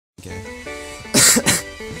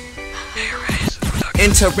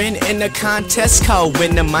Entering in a contest called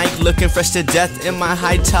Win the Mic, looking fresh to death in my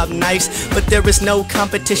high top nights, but there is no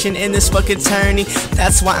competition in this fucking tourney.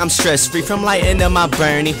 That's why I'm stress free from lighting up my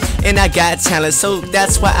Bernie, and I got talent, so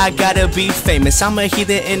that's why I gotta be famous. I'm a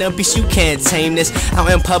heathen and a beast, you can't tame this.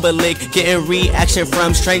 Out in public, getting reaction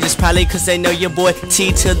from strangers, probably cause they know your boy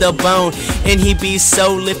T to the bone, and he be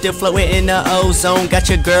so lifted, floating in the ozone. Got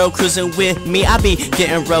your girl cruising with me, I be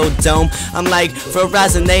getting road dome. I'm like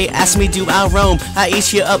Verizon, they ask me do I roam. I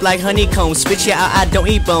eat you up like honeycombs, spit you out, I don't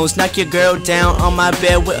eat bones. Knock your girl down on my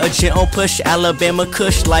bed with a gentle push. Alabama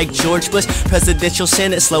kush like George Bush, presidential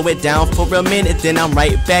senate. Slow it down for a minute, then I'm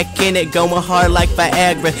right back in it, going hard like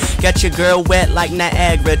Viagra. Got your girl wet like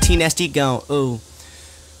Niagara, T nasty gone, ooh.